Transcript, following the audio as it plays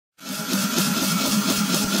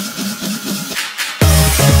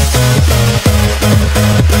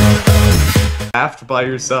Laughed by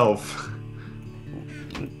yourself.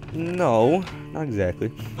 No, not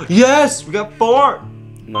exactly. Yes, we got 4.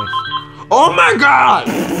 Nice. Oh my god!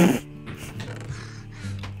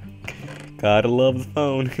 Gotta love the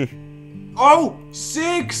phone. Oh,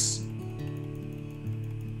 6.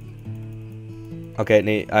 Okay,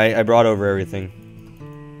 Nate, I brought over everything.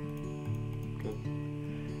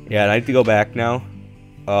 Yeah, and I have to go back now.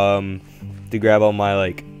 To grab all my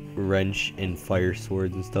like wrench and fire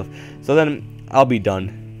swords and stuff. So then I'll be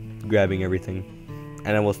done grabbing everything, and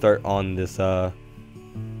then we'll start on this. Come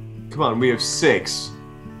on, we have 6.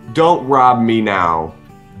 Don't rob me now.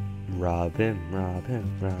 Rob him, rob him,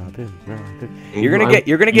 rob him, rob him. And You're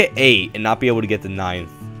gonna get 8 and not be able to get the 9th.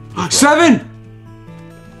 7.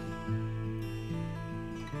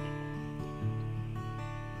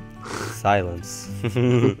 Silence.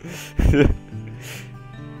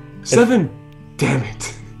 7. Damn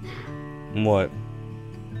it. What?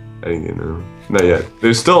 I didn't know. Not yet.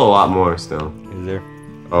 There's still a lot more still. Is there?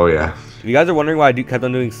 Oh yeah. If you guys are wondering why I kept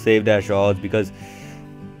on doing save dash all, it's because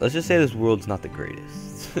let's just say this world's not the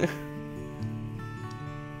greatest.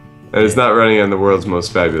 And it's not running on the world's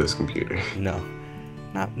most fabulous computer. No,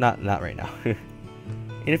 not right now. In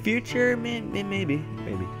the future, maybe.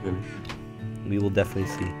 We will definitely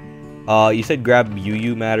see. You said grab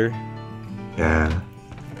UU matter. Yeah.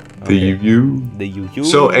 Okay. The UU. The UU.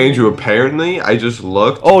 So Andrew, apparently I just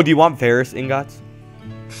looked. Oh, do you want Ferris ingots?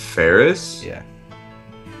 Ferris? Yeah.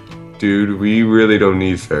 Dude, we really don't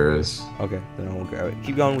need Ferris. Okay, then I will grab it.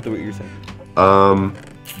 Keep going with what you're saying.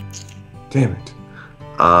 Damn it.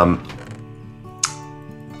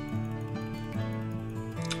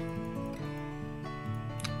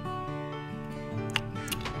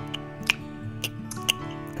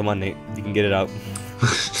 Come on, Nate. You can get it out.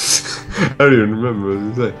 I don't even remember what I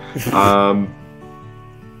was gonna say.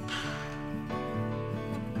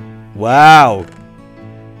 Wow.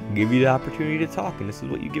 Give you the opportunity to talk, and this is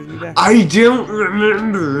what you give me back. I don't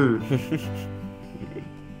remember.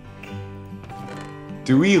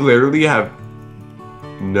 Do we literally have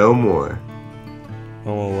no more?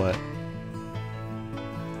 Oh, what?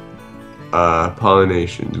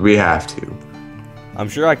 Pollinations. We have to. I'm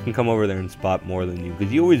sure I can come over there and spot more than you,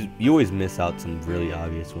 because you always miss out some really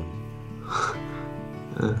obvious ones.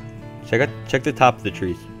 Check the top of the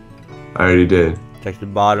trees. I already did. Check the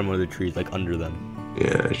bottom of the trees, like under them.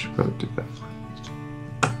 Yeah, I should probably do that.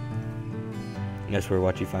 That's where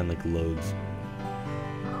watch you find like loads.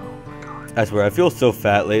 Oh my god. That's where I feel so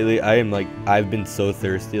fat lately. I've been so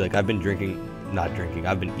thirsty. Like I've been not drinking.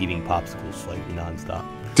 I've been eating popsicles like nonstop.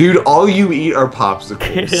 Dude, all you eat are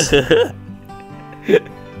popsicles.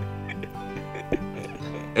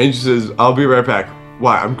 And she says, "I'll be right back."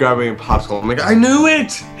 Why? I'm grabbing a popsicle. I'm like, I knew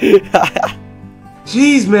it.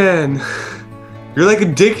 Jeez, man, you're like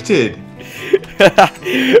addicted.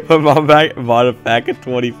 My mom bought a pack of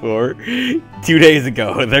 24 2 days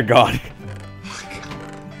ago. They're gone.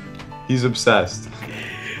 He's obsessed.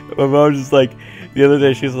 My mom was just like, the other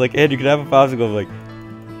day she was like, "Hey, you can have a popsicle." I'm like,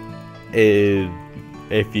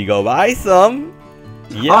 if you go buy some,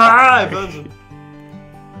 yeah. Alright,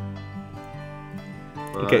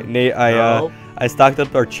 okay, Nate, I stocked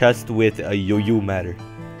up our chest with a yo-yo matter.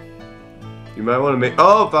 You might want to make.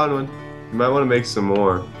 Oh, found one. You might want to make some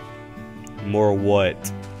more. More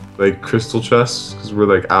what? Like crystal chests, because we're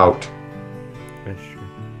like out. That's true.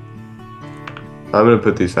 I'm gonna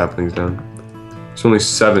put these saplings down. It's only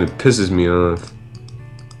 7. It pisses me off.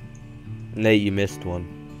 Nate, you missed one.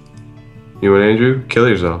 You want Andrew? Kill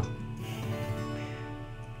yourself.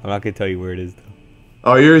 I'm not gonna tell you where it is though.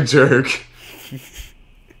 Oh, you're a jerk.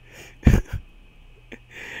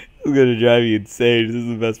 It's gonna drive you insane. This is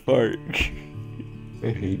the best part. I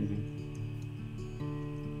hate you.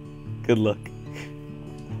 Good luck.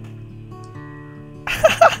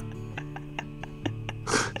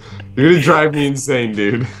 You're gonna drive me insane,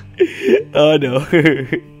 dude. Oh no.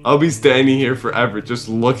 I'll be standing here forever just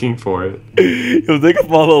looking for it. You'll dig up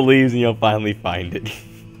all the leaves and you'll finally find it.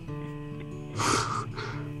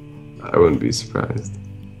 I wouldn't be surprised.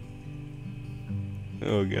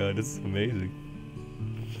 Oh god, this is amazing.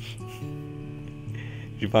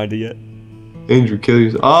 Did you find it yet? Andrew, kill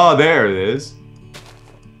yourself. Oh, there it is.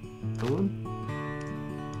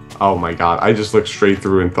 Oh my god, I just looked straight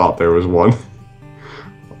through and thought there was one.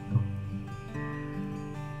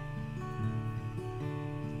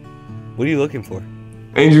 What are you looking for?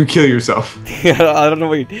 Andrew, kill yourself. I don't know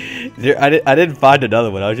what you... I didn't find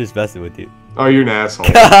another one. I was just messing with you. Oh, you're an asshole.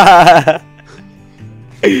 I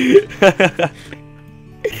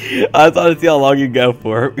was trying to see how long you go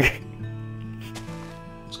for.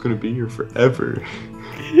 It's gonna be here forever.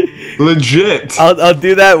 Legit. I'll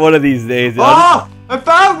do that one of these days. Oh, I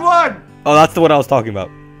found one. Oh, that's the one I was talking about.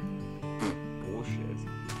 Bullshit.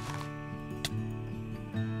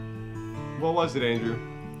 What was it, Andrew?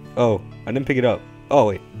 Oh, I didn't pick it up. Oh,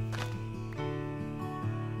 wait.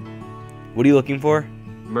 What are you looking for?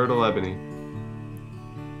 Myrtle ebony.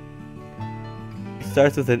 It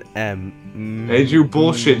starts with an M. Andrew,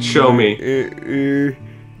 bullshit. Show me.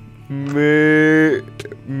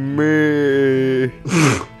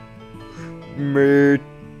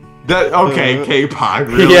 That okay, K-pop.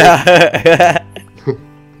 Really? Yeah.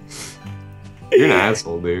 You're an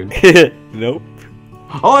asshole, dude. Nope.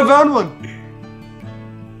 Oh, I found one.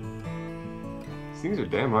 These things are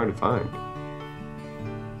damn hard to find.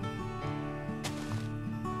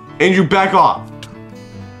 Andrew, back off.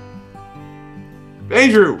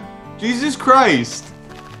 Andrew, Jesus Christ.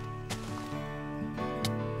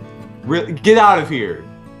 Really, get out of here.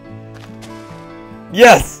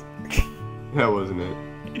 Yes. That wasn't it.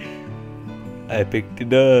 I picked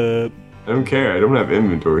it up. I don't care. I don't have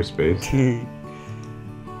inventory space.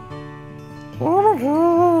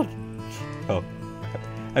 Oh,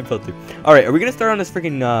 I felt it. All right, are we gonna start on this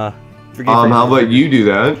freaking How about you do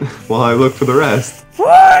that while I look for the rest?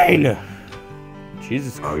 Fine.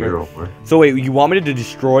 Jesus Christ. Oh, you're over. So wait, you want me to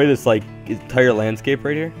destroy this like entire landscape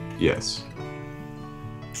right here? Yes.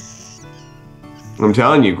 I'm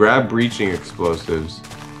telling you, grab breaching explosives.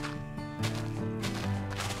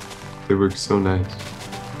 They work so nice.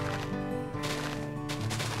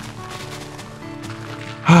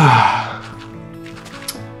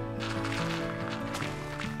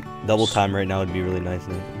 Double time right now would be really nice.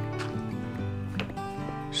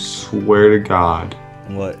 Swear to God.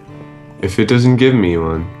 What? If it doesn't give me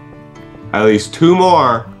one, at least 2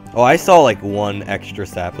 more. Oh, I saw like one extra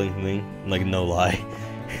sapling thing. Like no lie.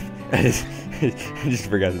 I just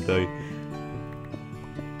forgot to tell you.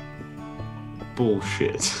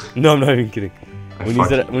 Bullshit. No, I'm not even kidding. When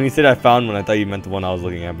you said I found one, I thought you meant the one I was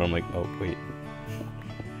looking at, but I'm like, oh wait.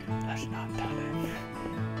 That's not that.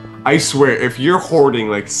 I swear, if you're hoarding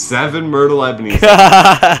like 7 myrtle ebonies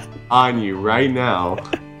on you right now,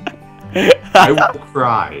 I will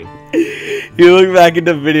cry. You look back at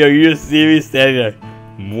the video, you just see me standing there.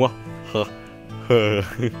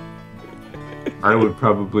 I would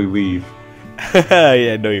probably leave.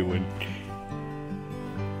 Yeah, no you wouldn't.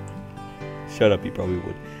 Shut up, you probably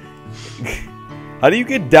would. How do you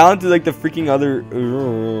get down to like the freaking other...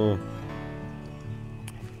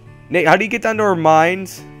 Nate, how do you get down to our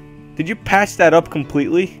mines? Did you patch that up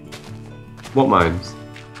completely? What mines?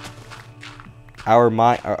 Our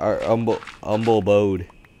humble abode.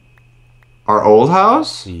 Our old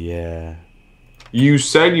house? Yeah. You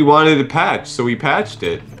said you wanted to patch, so we patched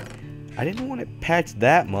it. I didn't want to patch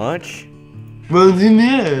that much. Well, then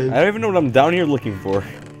I don't even know what I'm down here looking for.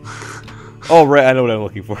 Oh, right, I know what I'm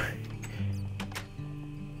looking for.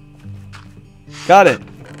 Got it.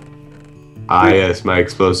 Ah, yes, my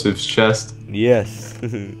explosives chest. Yes.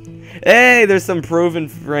 Hey, there's some proven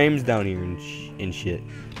frames down here and shit.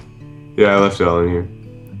 Yeah, I left it all in here.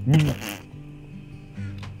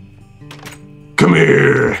 Come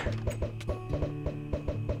here.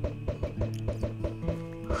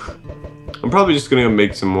 I'm probably just gonna go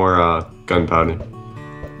make some more gunpowder.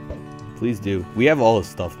 Please do. We have all the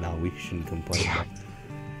stuff now. We shouldn't complain. Yeah.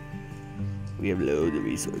 We have loads of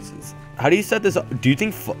resources. How do you set this up? Do you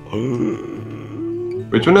think...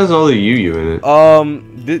 Which one has all the UU in it?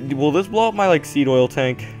 Will this blow up my, like, seed oil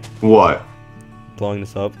tank? What? Blowing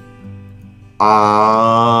this up?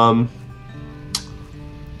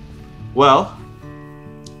 Well,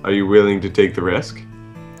 are you willing to take the risk?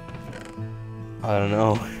 I don't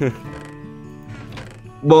know.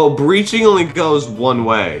 Well, breaching only goes one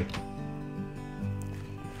way.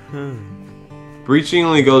 Breaching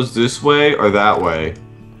only goes this way or that way.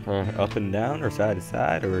 Up and down or side to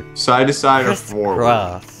side or... Side to side or forward.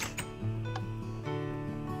 Cross.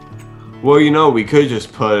 Well, you know, we could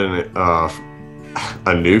just put a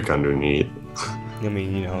nuke underneath. I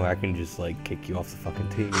mean, you know, I can just, like, kick you off the fucking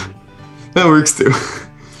team. That works too.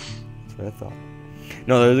 That's what I thought.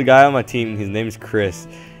 No, there's a guy on my team, his name's Chris,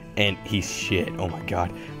 and he's shit. Oh my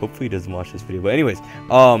god. Hopefully he doesn't watch this video. But anyways,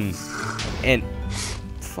 and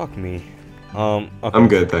fuck me. Okay. I'm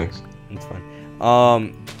good, thanks. It's fine.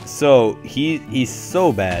 So he's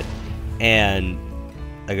so bad, and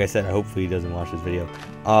like I said, hopefully he doesn't watch this video.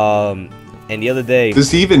 And the other day...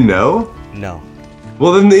 Does he even know? No.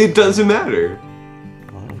 Well, then it doesn't matter.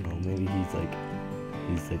 I don't know. Maybe he's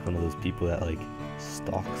like one of those people that like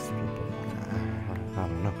stalks people. I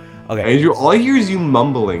don't know. Okay. Andrew, all I hear is you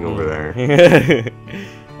mumbling over there.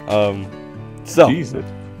 So. Jesus.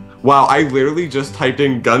 Wow, I literally just typed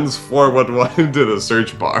in guns 411 into the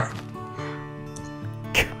search bar.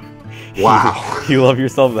 Wow. You love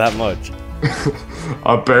yourself that much.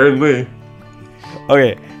 Apparently.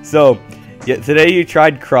 Okay, so yeah, today you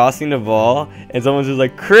tried crossing the ball, and someone's just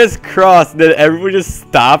like, crisscross, and then everyone just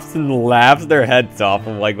stops and laughs their heads off.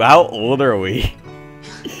 I'm like, how old are we?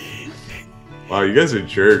 Wow, you guys are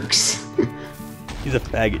jerks. He's a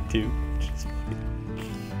faggot too.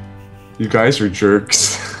 You guys are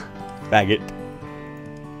jerks. Faggot.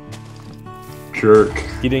 Jerk.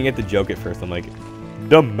 He didn't get the joke at first. I'm like,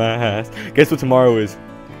 dumbass. Guess what tomorrow is?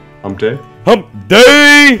 Hump day? Hump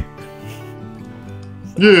day!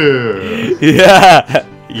 Yeah.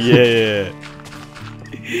 Yeah.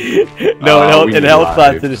 Yeah. No, in health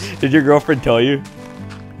class, did your girlfriend tell you?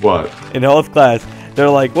 What? In health class, they're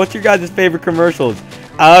like, what's your guys' favorite commercials?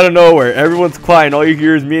 Out of nowhere, everyone's quiet, and all you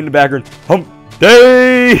hear is me in the background, hump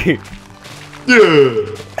day! Yeah.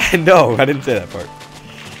 No, I didn't say that part.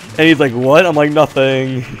 And he's like, what? I'm like,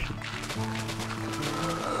 nothing.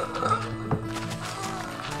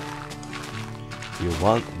 You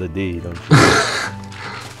want the D, don't you?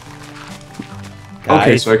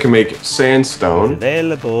 Okay, so I can make sandstone.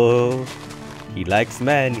 Available. He likes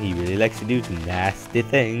men. He really likes to do nasty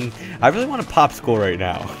things. I really want a popsicle right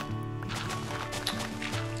now.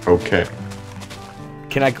 Okay.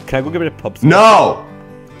 Can I go get a popsicle? No!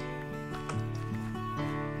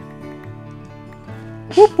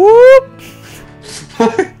 Whoop whoop!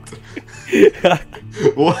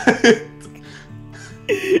 What?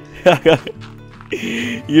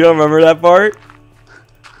 You don't remember that part?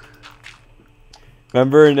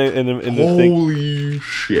 Remember in the thing? Holy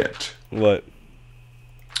shit. What?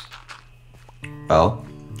 Well,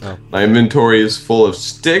 oh. My inventory is full of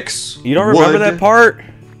sticks. You don't remember that part?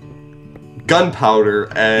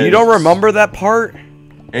 Gunpowder and... You don't remember that part?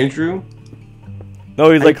 Andrew?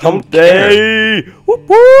 No, he's like, hump day! Care. Whoop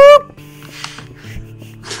whoop!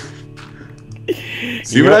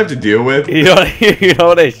 See what I have to deal with? You know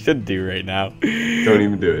what I should do right now? Don't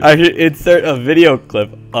even do it. I should insert a video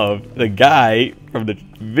clip of the guy from the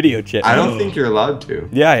video chat. I don't think you're allowed to.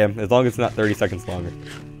 Yeah, I am, as long as it's not 30 seconds longer.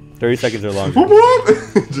 30 seconds or longer. Whoop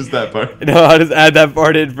whoop! Just that part. No, I'll just add that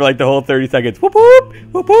part in for like the whole 30 seconds. Whoop whoop!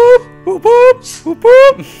 Whoop whoop! Whoop whoop! Whoop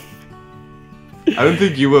whoop! I don't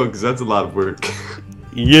think you will, because that's a lot of work.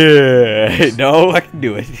 Yeah! No, I can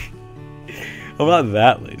do it. I'm not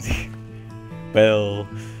that lazy. Well...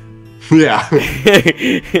 Yeah.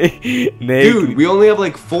 Dude, we only have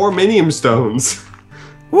like 4 minium stones.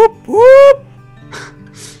 Whoop whoop!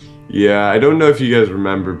 Yeah, I don't know if you guys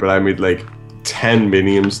remember, but I made like 10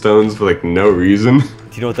 minium stones for like no reason. Do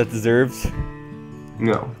you know what that deserves?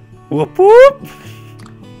 No. Whoop whoop!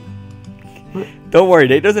 Don't worry,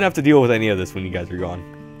 Nate doesn't have to deal with any of this when you guys are gone.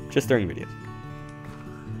 Just during videos.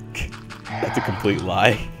 That's a complete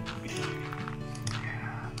lie.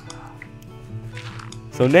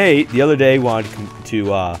 So Nate, the other day, wanted to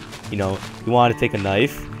you know, he wanted to take a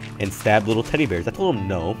knife and stab little teddy bears. I told him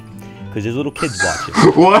no, because there's little kids watching.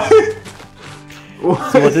 What?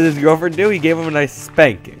 What? So what did his girlfriend do? He gave him a nice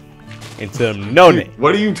spanking. And told him, no, Nate.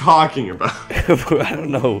 What are you talking about? I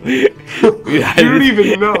don't know. You don't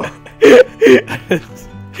even know. I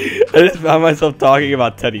just found myself talking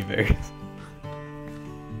about teddy bears.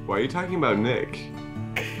 Why are you talking about Nick?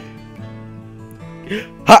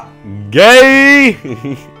 Ha! Gay!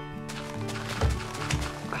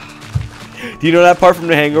 Do you know that part from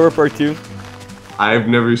The Hangover Part 2? I've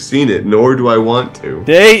never seen it, nor do I want to.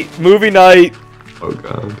 Date! Movie night! Oh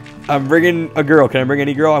god. I'm bringing a girl. Can I bring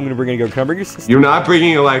any girl? I'm gonna bring any girl. Can I bring your sister? You're not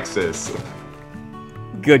bringing Alexis.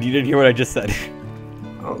 Good, you didn't hear what I just said.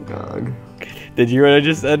 Oh god. Did you hear what I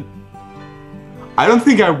just said? I don't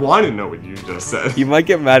think I want to know what you just said. You might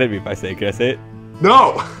get mad at me if I say it. Can I say it?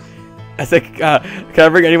 No! I said, can I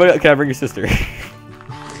bring anybody? Can I bring your sister?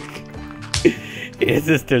 Your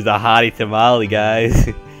sister's a hottie tamale, guys.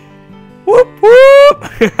 Whoop whoop!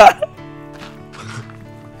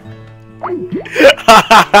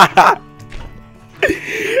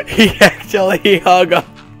 He actually hung up.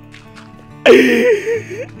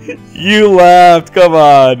 You laughed, come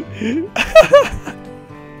on.